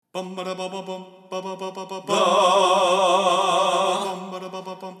Reviewing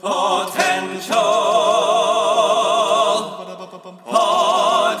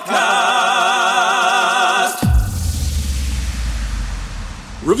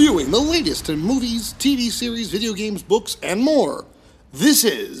the latest in movies, TV series, video games, books, and more. This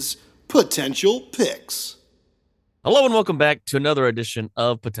is Potential Picks. Hello and welcome back to another edition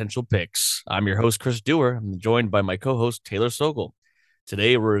of Potential Picks. I'm your host, Chris Dewar. I'm joined by my co-host, Taylor Sokol.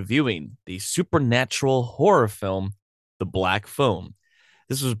 Today, we're reviewing the supernatural horror film, The Black Phone.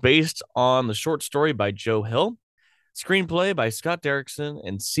 This was based on the short story by Joe Hill, screenplay by Scott Derrickson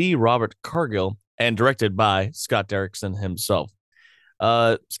and C. Robert Cargill, and directed by Scott Derrickson himself.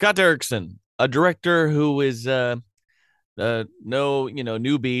 Scott Derrickson, a director who is no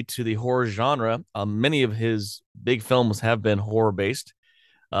newbie to the horror genre. Many of his big films have been horror based.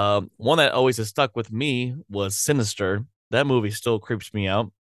 One that always has stuck with me was Sinister. That movie still creeps me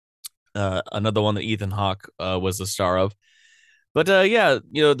out. Another one that Ethan Hawke was the star of. But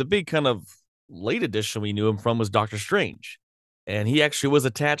the big kind of late edition we knew him from was Doctor Strange, and he actually was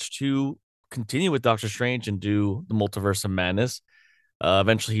attached to continue with Doctor Strange and do the Multiverse of Madness.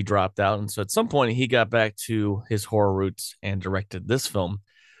 Eventually, he dropped out, and so at some point, he got back to his horror roots and directed this film,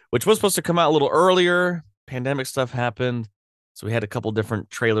 which was supposed to come out a little earlier. Pandemic stuff happened, so we had a couple different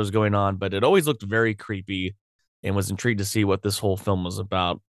trailers going on, but it always looked very creepy, and was intrigued to see what this whole film was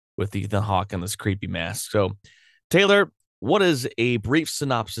about with Ethan Hawke and this creepy mask. So, Taylor, what is a brief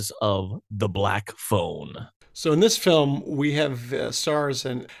synopsis of The Black Phone? So in this film, we have stars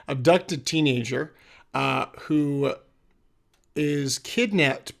an abducted teenager who is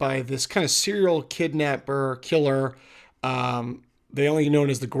kidnapped by this kind of serial kidnapper, killer. They only known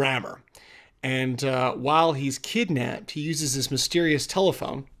as the Grabber. And while he's kidnapped, he uses this mysterious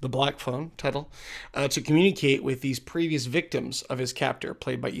telephone, the Black Phone title, to communicate with these previous victims of his captor,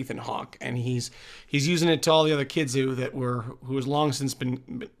 played by Ethan Hawke. And he's using it to all the other kids who has long since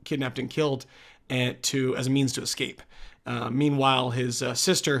been kidnapped and killed, and as a means to escape. Meanwhile, his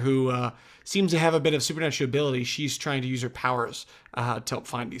sister, who seems to have a bit of supernatural ability, she's trying to use her powers to help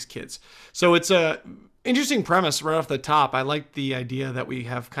find these kids. So it's a interesting premise right off the top. I like the idea that we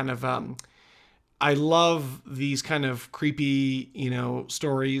have kind of I love these kind of creepy,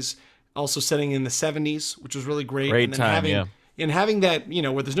 stories. Also setting in the 70s, which was really great. Great and then time, And having that,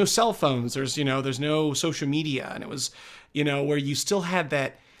 where there's no cell phones, there's no social media, and it was, where you still had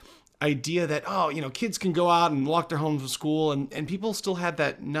that idea that, kids can go out and lock their homes from school, and people still had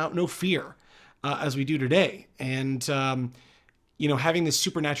that no fear as we do today. And, having this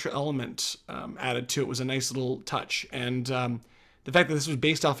supernatural element added to it was a nice little touch. And the fact that this was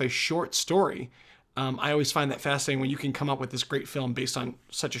based off a short story, I always find that fascinating when you can come up with this great film based on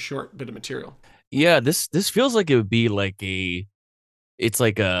such a short bit of material. Yeah, this feels like it would be like it's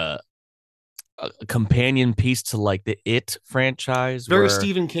like a companion piece to like the It franchise. Very where,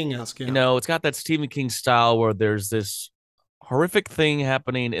 Stephen King-esque. Yeah. It's got that Stephen King style where there's this horrific thing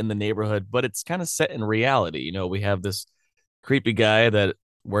happening in the neighborhood, but it's kind of set in reality. We have this creepy guy that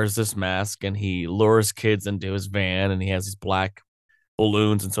wears this mask and he lures kids into his van, and he has these black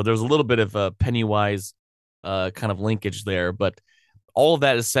balloons. And so there's a little bit of a Pennywise kind of linkage there, but all of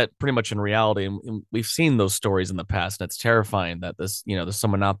that is set pretty much in reality. And we've seen those stories in the past, and it's terrifying that there's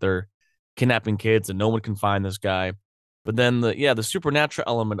someone out there kidnapping kids and no one can find this guy. But then the supernatural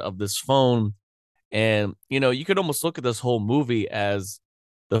element of this phone, and you could almost look at this whole movie as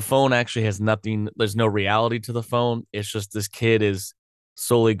the phone actually has nothing. There's no reality to the phone. It's just this kid is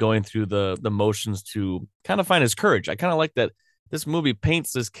slowly going through the motions to kind of find his courage. I kind of like that this movie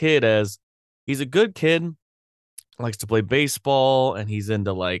paints this kid as he's a good kid, likes to play baseball, and he's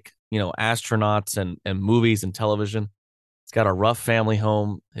into astronauts and movies and television. He's got a rough family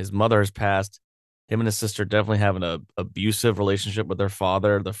home. His mother has passed. Him and his sister definitely have an abusive relationship with their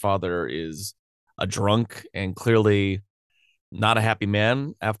father. Their father is a drunk and clearly not a happy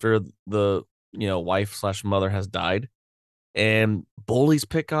man after the wife/mother has died. And bullies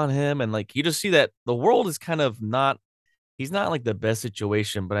pick on him, and you just see that the world is kind of not. He's not like the best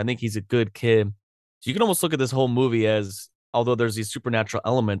situation, but I think he's a good kid. So you can almost look at this whole movie as, although there's these supernatural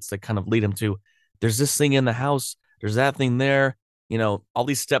elements that kind of lead him to, there's this thing in the house, there's that thing there, all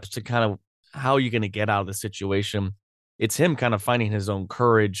these steps to kind of how you're going to get out of the situation. It's him kind of finding his own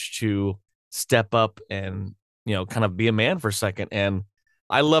courage to step up and, kind of be a man for a second. And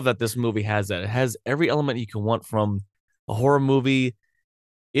I love that this movie has that. It has every element you can want from a horror movie.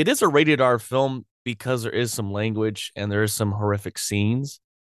 It is a rated R film because there is some language and there is some horrific scenes,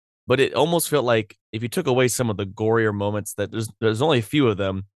 but it almost felt like if you took away some of the gorier moments, that there's only a few of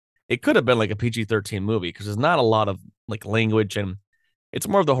them, it could have been like a PG-13 movie because there's not a lot of like language, and It's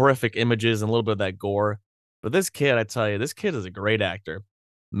more of the horrific images and a little bit of that gore. But this kid, I tell you, this kid is a great actor.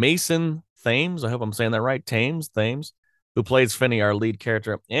 Mason Thames, I hope I'm saying that right. Thames, who plays Finney, our lead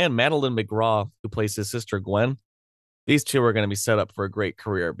character, and Madeline McGraw, who plays his sister Gwen. These two are going to be set up for a great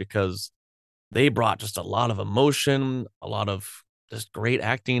career because they brought just a lot of emotion, a lot of just great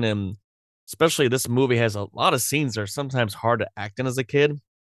acting, and especially this movie has a lot of scenes that are sometimes hard to act in as a kid.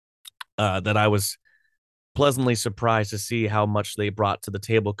 That I was pleasantly surprised to see how much they brought to the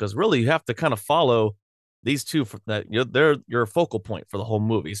table because really you have to kind of follow these two for that they're your focal point for the whole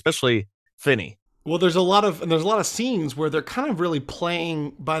movie, especially Finney. Well, there's a lot of scenes where they're kind of really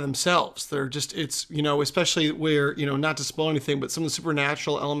playing by themselves. They're just it's especially where not to spoil anything, but some of the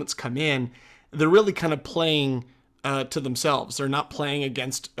supernatural elements come in. They're really kind of playing to themselves. They're not playing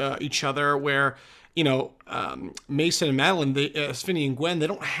against each other. Where Mason and Madeline, Finney and Gwen, they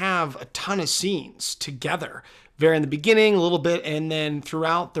don't have a ton of scenes together. Very in the beginning, a little bit, and then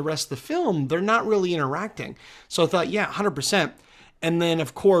throughout the rest of the film, they're not really interacting. So I thought, yeah, 100%. And then,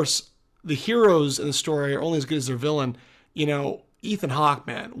 of course, the heroes in the story are only as good as their villain. Ethan Hawke,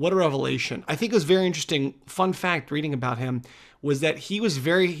 man, what a revelation. I think it was very interesting. Fun fact reading about him was that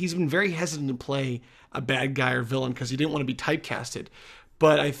he's been very hesitant to play a bad guy or villain because he didn't want to be typecasted.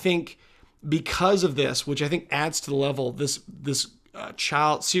 But I think because of this, which I think adds to the level, this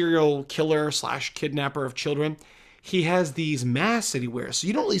child serial killer / kidnapper of children, he has these masks that he wears. So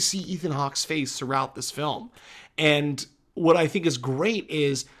you don't really see Ethan Hawke's face throughout this film. And what I think is great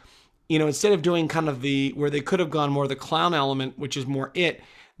is, instead of doing kind of where they could have gone more of the clown element, which is more it,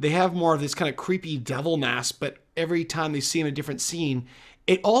 they have more of this kind of creepy devil mask, but every time they see him in a different scene,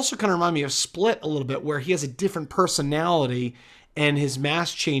 it also kind of reminded me of Split a little bit, where he has a different personality and his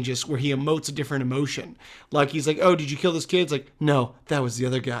mask changes where he emotes a different emotion. Like he's like, "Oh, did you kill this kid?" It's like, "No, that was the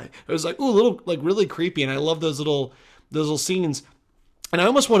other guy." It was like, "Ooh, a little like really creepy," and I love those little scenes. And I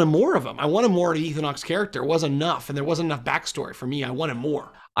almost wanted more of them. I wanted more of Ethan Hawke's character. It wasn't enough, and there wasn't enough backstory for me. I wanted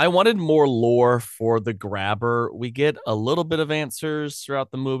more. I wanted more lore for the grabber. We get a little bit of answers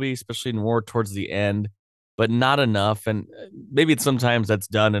throughout the movie, especially more towards the end, but not enough. And maybe sometimes that's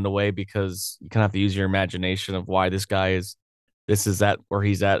done in a way because you kind of have to use your imagination of why this is at where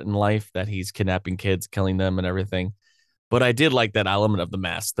he's at in life, that he's kidnapping kids, killing them, and everything. But I did like that element of the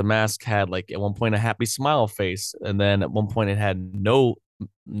mask. The mask had like at one point a happy smile face, and then at one point it had no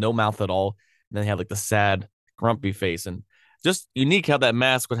mouth at all. And then it had like the sad, grumpy face, and just unique how that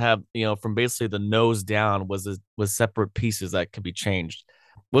mask would have from basically the nose down was separate pieces that could be changed.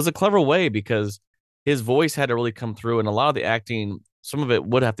 It was a clever way because his voice had to really come through, and a lot of the acting, some of it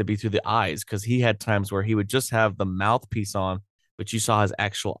would have to be through the eyes because he had times where he would just have the mouthpiece on, but you saw his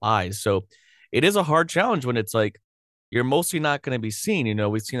actual eyes. So it is a hard challenge when it's like you're mostly not going to be seen.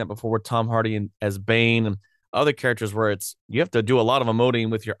 We've seen that before with Tom Hardy and as Bane and other characters where it's you have to do a lot of emoting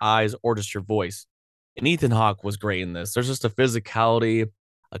with your eyes or just your voice. And Ethan Hawke was great in this. There's just a physicality,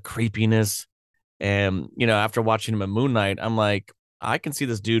 a creepiness. And, after watching him in Moon Knight, I'm like, I can see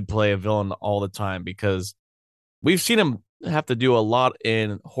this dude play a villain all the time because we've seen him have to do a lot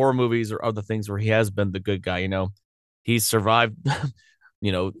in horror movies or other things where he has been the good guy. He's survived.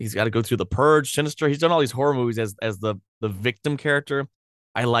 He's got to go through The Purge, Sinister. He's done all these horror movies as the victim character.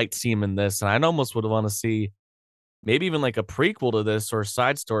 I liked seeing him in this, and I almost would want to see maybe even like a prequel to this or a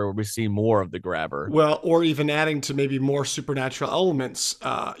side story where we see more of the grabber. Well, or even adding to maybe more supernatural elements.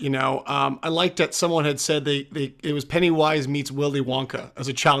 I liked that someone had said it was Pennywise meets Willy Wonka as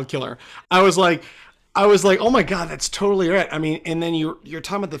a child killer. I was like, oh my God, that's totally right. I mean, and then you're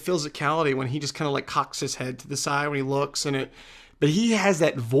talking about the physicality when he just kind of like cocks his head to the side when he looks but he has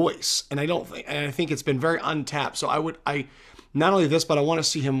that voice, and I think it's been very untapped. So I not only this, but I want to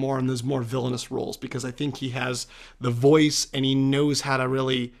see him more in those more villainous roles because I think he has the voice and he knows how to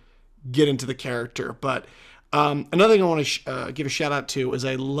really get into the character. But another thing I want to give a shout out to is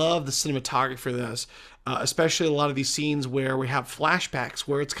I love the cinematography for this, especially a lot of these scenes where we have flashbacks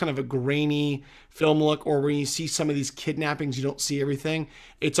where it's kind of a grainy film look, or when you see some of these kidnappings, you don't see everything.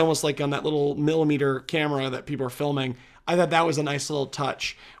 It's almost like on that little millimeter camera that people are filming. I thought that was a nice little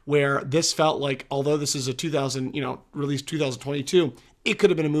touch where this felt like, although this is a released 2022, it could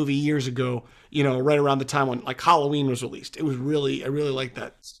have been a movie years ago, right around the time when like Halloween was released. I really like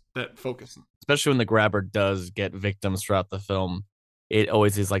that focus. Especially when the grabber does get victims throughout the film. It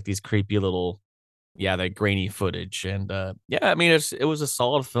always is like these creepy little, that grainy footage. And I mean, it was a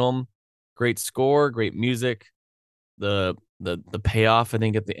solid film, great score, great music. The payoff, I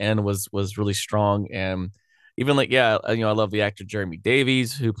think, at the end was really strong. And even like, I love the actor Jeremy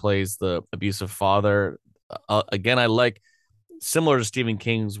Davies, who plays the abusive father. Again, I like, similar to Stephen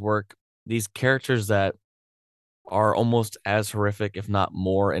King's work, these characters that are almost as horrific, if not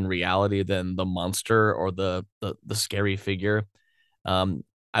more, in reality than the monster or the scary figure.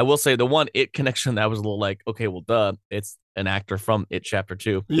 I will say the one It connection that was a little like, okay, well, duh, it's an actor from It Chapter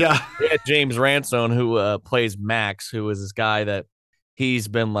 2. Yeah. We had James Ransone, who plays Max, who is this guy that he's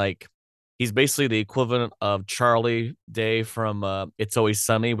been like, he's basically the equivalent of Charlie Day from It's Always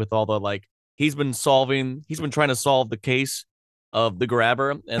Sunny, with all the like, he's been trying to solve the case of the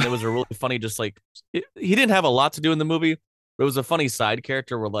grabber. And there was a really funny, just like, he didn't have a lot to do in the movie, but it was a funny side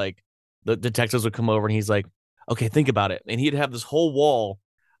character where like the detectives would come over and he's like, okay, think about it. And he'd have this whole wall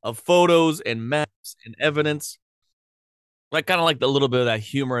of photos and maps and evidence, like kind of like a little bit of that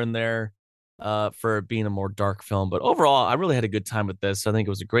humor in there for being a more dark film. But overall, I really had a good time with this. I think it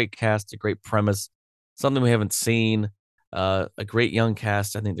was a great cast, a great premise, something we haven't seen, a great young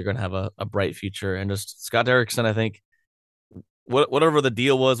cast. I think they're going to have a bright future. And just Scott Derrickson, I think, whatever the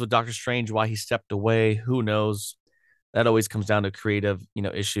deal was with Doctor Strange, why he stepped away, who knows? That always comes down to creative,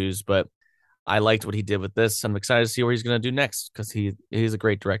 issues. But I liked what he did with this. I'm excited to see where he's going to do next because he's a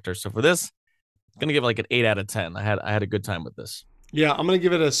great director. So for this, I'm going to give it like an 8 out of 10. I had a good time with this. Yeah, I'm going to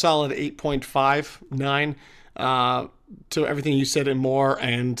give it a solid 8.59 to everything you said and more.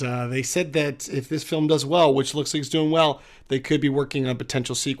 And they said that if this film does well, which looks like it's doing well, they could be working on a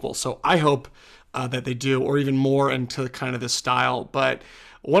potential sequel. So I hope that they do, or even more into kind of this style. But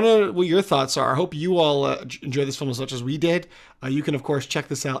what your thoughts are. I hope you all enjoy this film as much as we did. You can, of course, check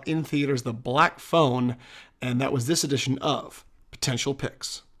this out in theaters, The Black Phone. And that was this edition of Potential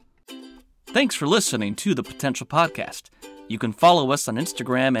Picks. Thanks for listening to The Potential Podcast. You can follow us on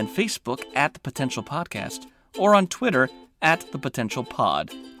Instagram and Facebook at The Potential Podcast, or on Twitter at The Potential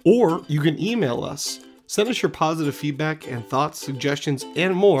Pod. Or you can email us. Send us your positive feedback and thoughts, suggestions,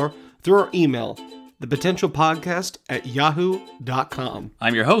 and more through our email, thepotentialpodcast@yahoo.com.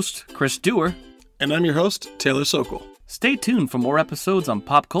 I'm your host, Chris Dewar. And I'm your host, Taylor Sokol. Stay tuned for more episodes on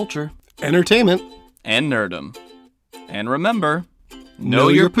pop culture, entertainment, and nerdom. And remember, know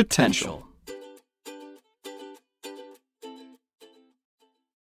your potential.